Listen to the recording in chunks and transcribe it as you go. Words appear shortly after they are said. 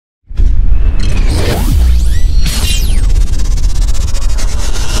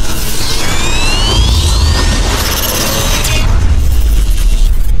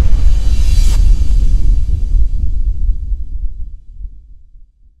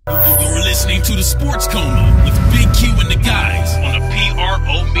listening to the Sports Coma with Big Q and the guys on the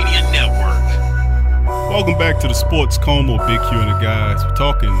P.R.O. Media Network. Welcome back to the Sports Coma with Big Q and the guys. We're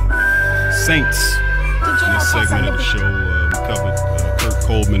talking Saints in this segment of the show. We covered Kurt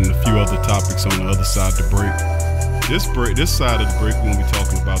Coleman and a few other topics on the other side of the break. This side of the break, we're going to be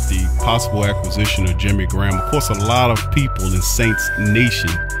talking about the possible acquisition of Jimmy Graham. Of course, a lot of people in Saints Nation,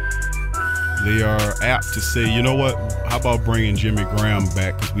 they are apt to say, you know what, how about bringing Jimmy Graham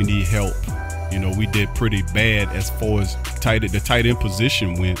back because we need help. You know, we did pretty bad as far as the tight end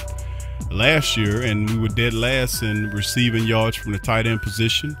position went last year, and we were dead last in receiving yards from the tight end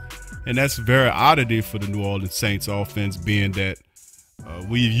position. And that's very oddity for the New Orleans Saints offense, being that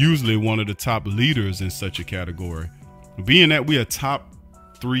we're usually one of the top leaders in such a category. Being that we are top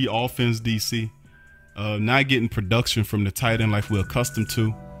 3 offense, DC, not getting production from the tight end like we're accustomed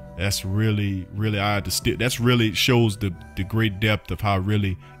to, that's really, really odd to still. That's really shows the great depth of how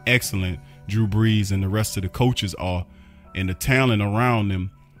really excellent Drew Brees and the rest of the coaches are, and the talent around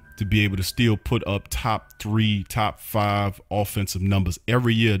them to be able to still put up top 3, top 5 offensive numbers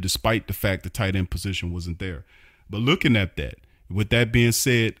every year, despite the fact the tight end position wasn't there. But looking at that, with that being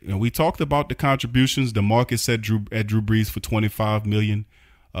said, and we talked about the contributions. The market set Drew Brees for $25 million,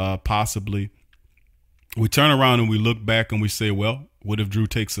 possibly. We turn around and we look back and we say, well, what if Drew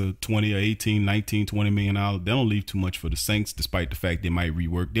takes a 20 or 18, 19, $20 million? They don't leave too much for the Saints, despite the fact they might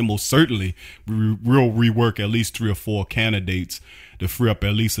rework. They most certainly will rework at least 3 or 4 candidates to free up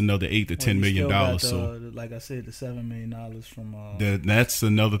at least another $8 to $10 million. So, like I said, the $7 million from that's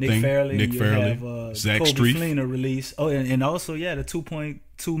another thing. Nick Fairley, Zach Kobe Street, Fleener release. Oh, and also the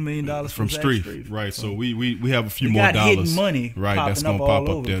 $2.2 million from Zach Street. Right. So we have a few more dollars. Hidden money, right? That's gonna pop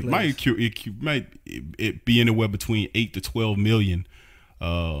up there. It might be anywhere between $8 to $12 million.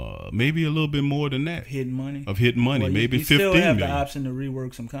 Maybe a little bit more than that. Hidden money. Well, maybe $15 still have million. the option to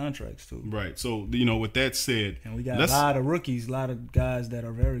rework some contracts too. Right. So with that said, and we got a lot of rookies, a lot of guys that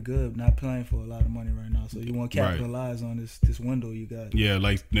are very good, not playing for a lot of money right now. So you want to capitalize on this window you got. Yeah,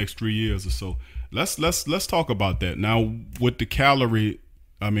 like next 3 years or so. Let's talk about that now. With the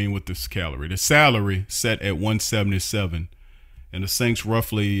salary set at 177. And the Saints,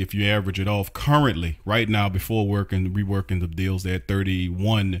 roughly, if you average it off currently, right now, before reworking the deals, they're at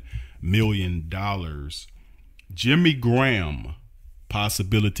 $31 million. Jimmy Graham,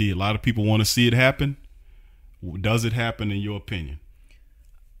 possibility. A lot of people want to see it happen. Does it happen in your opinion?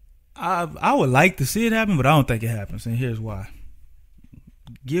 I would like to see it happen, but I don't think it happens, and here's why.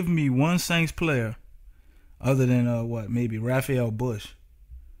 Give me one Saints player, other than maybe Raphael Bush,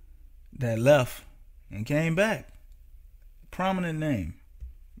 that left and came back. Prominent name.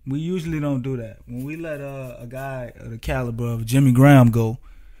 We usually don't do that. When we let a guy of the caliber of Jimmy Graham go,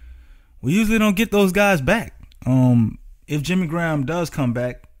 we usually don't get those guys back. If Jimmy Graham does come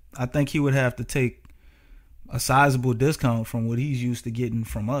back, I think he would have to take a sizable discount from what he's used to getting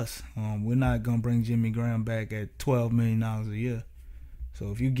from us. We're not going to bring Jimmy Graham back at $12 million a year.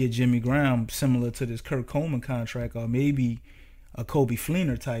 So if you get Jimmy Graham similar to this Kurt Coleman contract, or maybe a Kobe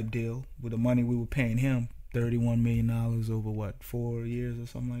Fleener type deal with the money we were paying him, $31 million over 4 years or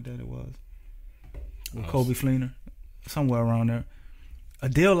something like that it was. With Kobe Fleener, somewhere around there. A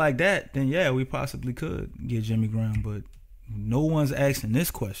deal like that, then yeah, we possibly could get Jimmy Graham, but no one's asking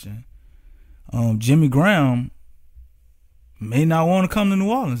this question. Jimmy Graham may not want to come to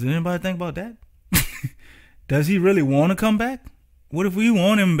New Orleans. Did anybody think about that? Does he really want to come back? What if we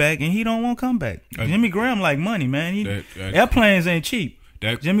want him back and he don't want to come back? Jimmy Graham like money, man. Airplanes ain't cheap.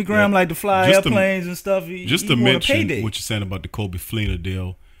 Jimmy Graham like to fly airplanes and stuff. Just to mention what you're saying about the Kobe Fleener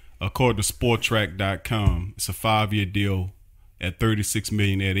deal, according to Sportrack.com, it's a 5-year deal at $36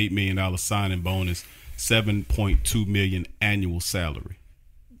 million, at $8 million signing bonus, $7.2 million annual salary.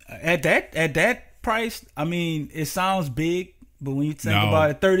 At that price, I mean, it sounds big, but when you think about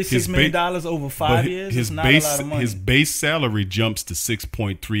it, $36 million over 5 years, it's not a lot of money. His base salary jumps to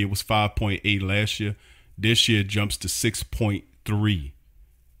 6.3. It was 5.8 last year. This year it jumps to 6.3.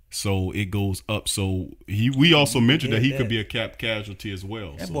 So it goes up. So we also mentioned that he could be a cap casualty as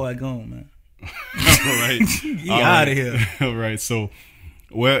well. That boy gone, man. All right. He out of here. All right. So,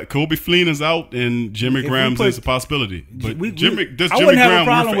 Kobe Fleener's out and Jimmy Graham's is a possibility. But I wouldn't have a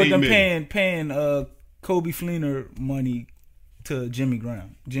problem with them paying Kobe Fleener money to Jimmy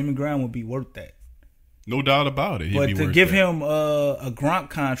Graham. Jimmy Graham would be worth that. No doubt about it. But to give him a Gronk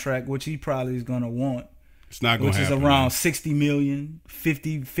contract, which he probably is going to want, it's not going to happen. Which is around $60 million,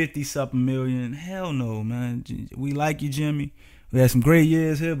 50-something million. Hell no, man. We like you, Jimmy. We had some great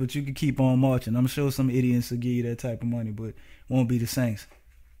years here, but you can keep on marching. I'm sure some idiots will give you that type of money, but it won't be the Saints.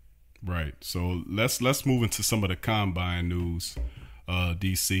 Right. So let's move into some of the combine news,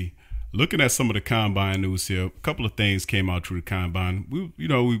 DC. looking at some of the combine news here, a couple of things came out through the combine.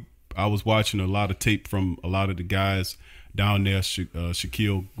 I was watching a lot of tape from a lot of the guys down there.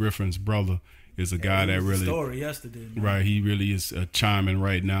 Shaquille Griffin's brother is a guy that really story yesterday, man. Right. He really is chiming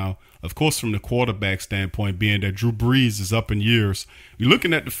right now. Of course, from the quarterback standpoint, being that Drew Brees is up in years, you're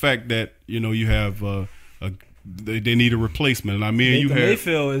looking at the fact that you have they need a replacement. And I mean, Baker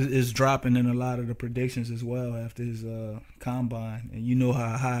Mayfield is dropping in a lot of the predictions as well after his combine, and you know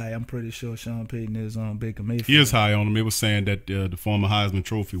how high I'm pretty sure Sean Payton is on Baker Mayfield. He is high on him. It was saying that the former Heisman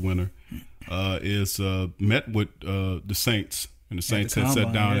Trophy winner is met with the Saints. And the Saints had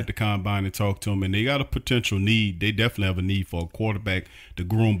sat down at the combine and talked to him, and they got a potential need. They definitely have a need for a quarterback to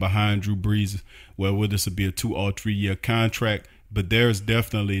groom behind Drew Brees, whether this would be a 2 or 3 year contract. But there's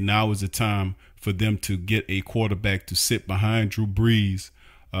definitely now is the time for them to get a quarterback to sit behind Drew Brees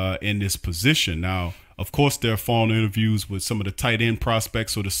in this position. Now, of course, there are phone interviews with some of the tight end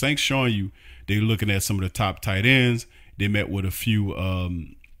prospects. So the Saints showing you they're looking at some of the top tight ends. They met with a few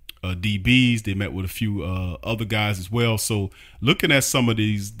DBs. They met with a few other guys as well. So looking at some of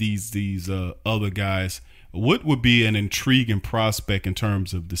these other guys, what would be an intriguing prospect in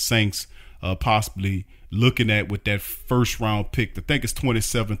terms of the Saints possibly looking at with that first round pick? I think it's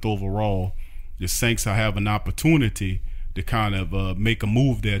 27th overall. The Saints have an opportunity to kind of make a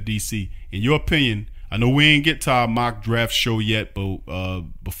move there, DC. In your opinion, I know we ain't get to our mock draft show yet, but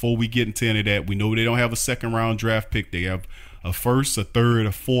before we get into any of that, we know they don't have a second round draft pick. They have a first, a third,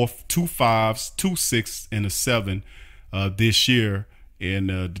 a fourth, 2 5s, 2 6, and a 7 this year in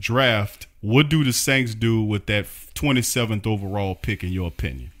the draft. What do the Saints do with that 27th overall pick, in your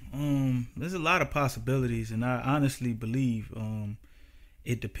opinion? There's a lot of possibilities, and I honestly believe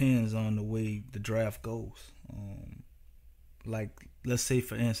it depends on the way the draft goes. Like, let's say,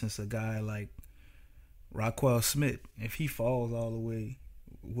 for instance, a guy like Raquel Smith, if he falls all the way,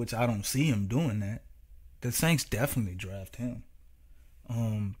 which I don't see him doing that, the Saints definitely draft him.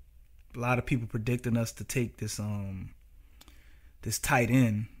 A lot of people predicting us to take this tight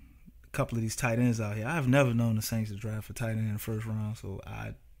end, a couple of these tight ends out here. I've never known the Saints to draft a tight end in the first round,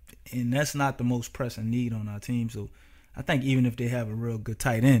 and that's not the most pressing need on our team. So I think even if they have a real good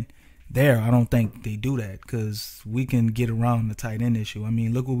tight end there, I don't think they do that because we can get around the tight end issue. I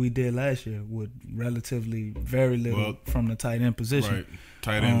mean, look what we did last year with relatively very little from the tight end position. Right,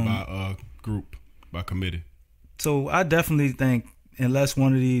 tight end by group. By committee. So I definitely think unless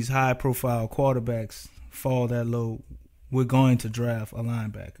one of these high-profile quarterbacks fall that low, we're going to draft a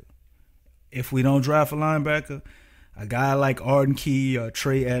linebacker. If we don't draft a linebacker, a guy like Arden Key or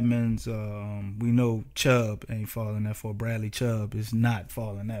Trey Edmonds, we know Chubb ain't falling that far. Bradley Chubb is not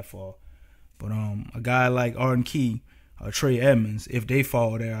falling that far. But a guy like Arden Key or Trey Edmonds, if they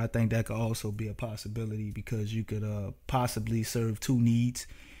fall there, I think that could also be a possibility because you could possibly serve two needs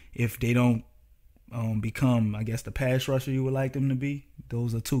if they don't become, I guess, the pass rusher you would like them to be.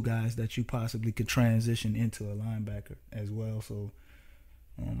 Those are two guys that you possibly could transition into a linebacker as well. So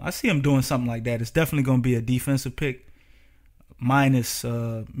I see them doing something like that. It's definitely going to be a defensive pick, minus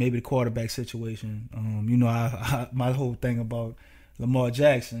maybe the quarterback situation. My whole thing about Lamar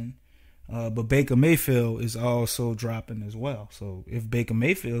Jackson, but Baker Mayfield is also dropping as well. So if Baker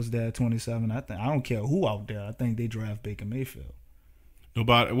Mayfield's there at 27, I don't care who out there. I think they draft Baker Mayfield.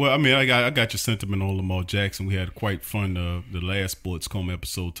 Nobody. Well, I mean, I got your sentiment on Lamar Jackson. We had quite fun the last Sports Coma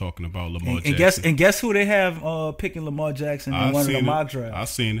episode talking about Lamar Jackson. And guess who they have picking Lamar Jackson in one of the mock drafts? I've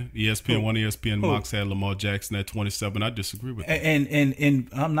seen it. ESPN, one ESPN mocks had Lamar Jackson at 27. I disagree with that.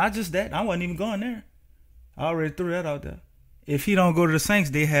 And not just that. I wasn't even going there. I already threw that out there. If he don't go to the Saints,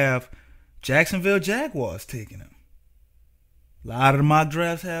 they have Jacksonville Jaguars taking him. A lot of the mock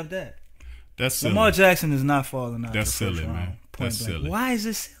drafts have that. That's silly. Lamar Jackson is not falling out. That's silly, man. That's silly. Why is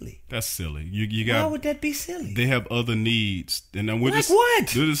it silly? That's silly. You got. Why would that be silly? They have other needs, and then what?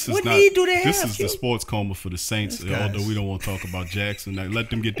 What need do they have? This is the Sports Coma for the Saints. Although we don't want to talk about Jackson, let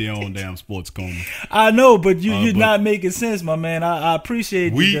them get their own damn Sports Coma. I know, but you're not making sense, my man. I appreciate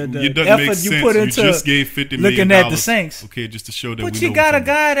the effort you put into just gave $50 million looking at the Saints. Okay, just to show that. But you got a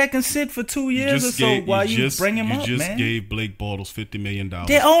guy that can sit for 2 years or so while you bring him up, man. You just gave Blake Bortles $50 million.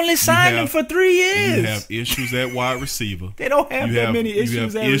 They only signed him for 3 years. You have issues at wide receiver. They don't have that many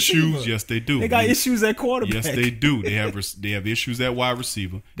issues. You have issues, yes, they do. They got issues at quarterback. Yes, they do. They have issues at wide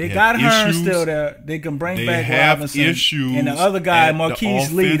receiver. They got Hearn still there. They can bring back Robinson. Issues, and the other guy,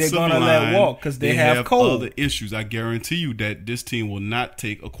 Marquise Lee, they're gonna let walk because they have Cole. Other issues. I guarantee you that this team will not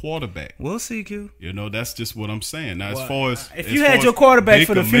take a quarterback. We'll see, Q. That's just what I'm saying. Now, as far as if you had your quarterback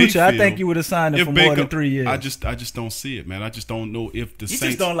for the future, I think you would have signed him for more than 3 years. I just don't see it, man. I just don't know if the Saints. You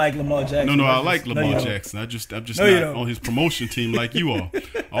just don't like Lamar Jackson. No, I like Lamar Jackson. I'm just not on his promotion promotion team like you are.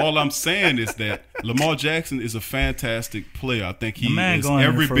 All I'm saying is that Lamar Jackson is a fantastic player. I think he is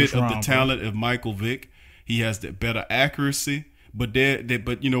every bit of the talent of Michael Vick. He has the better accuracy. But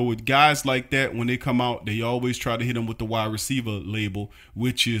with guys like that, when they come out, they always try to hit them with the wide receiver label,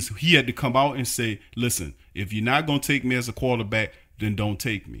 which is he had to come out and say, listen, if you're not going to take me as a quarterback, then don't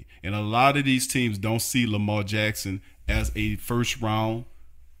take me. And a lot of these teams don't see Lamar Jackson as a first-round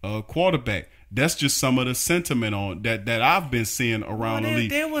quarterback. That's just some of the sentiment on that I've been seeing around the league.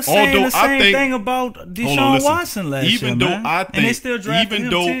 They were saying the same thing about Deshaun Watson last year, man. And they still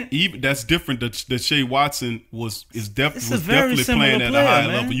drafted him. That's different. That Shea Watson was definitely playing at a high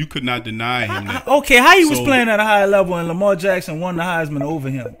level. You could not deny him that. Okay, how he was playing at a high level and Lamar Jackson won the Heisman over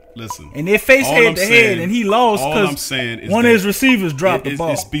him? Listen, and they faced head to head, and he lost because one of his receivers dropped the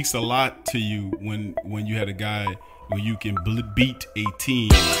ball. It speaks a lot to you when you had a guy where you can beat a team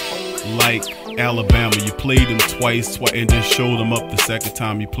like Alabama. You played them twice, and then showed them up the second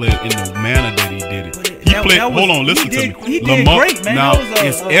time you played in the manner that he did it. Listen to me. He did great, man. Now,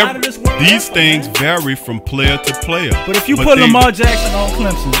 these things vary from player to player. But if you put Lamar Jackson on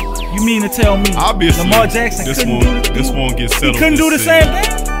Clemson, you mean to tell me Lamar Jackson this won't get settled? He couldn't do the same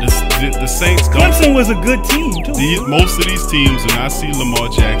thing? The Saints don't. Clemson was a good team, too. Most of these teams do not see Lamar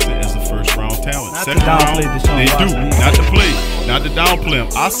Jackson as a first-round talent. Not Second round, they do. Not to downplay him.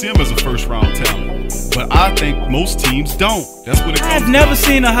 I see him as a first-round talent. But I think most teams don't. That's what it comes down. I've never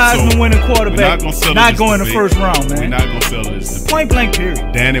seen a Heisman-winning quarterback not go in the first round, man. We're not going to settle this. Point-blank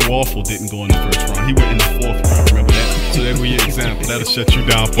period. Danny Waffle didn't go in the first round. He went in the fourth round. Remember that? So that was your example. That'll shut you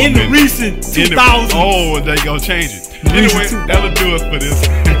down for a minute. In the recent 2000s. They're going to change it. Anyway, that'll do it for this.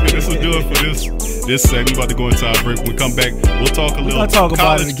 This will do it for this segment. We're about to go into our break. When we come back, we'll talk a little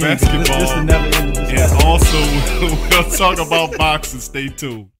college basketball. And also, we'll talk about boxing. Stay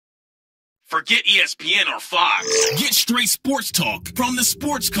tuned. Forget ESPN or Fox. Get straight sports talk from the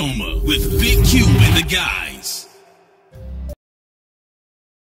Sports Coma with Big Q and the guys.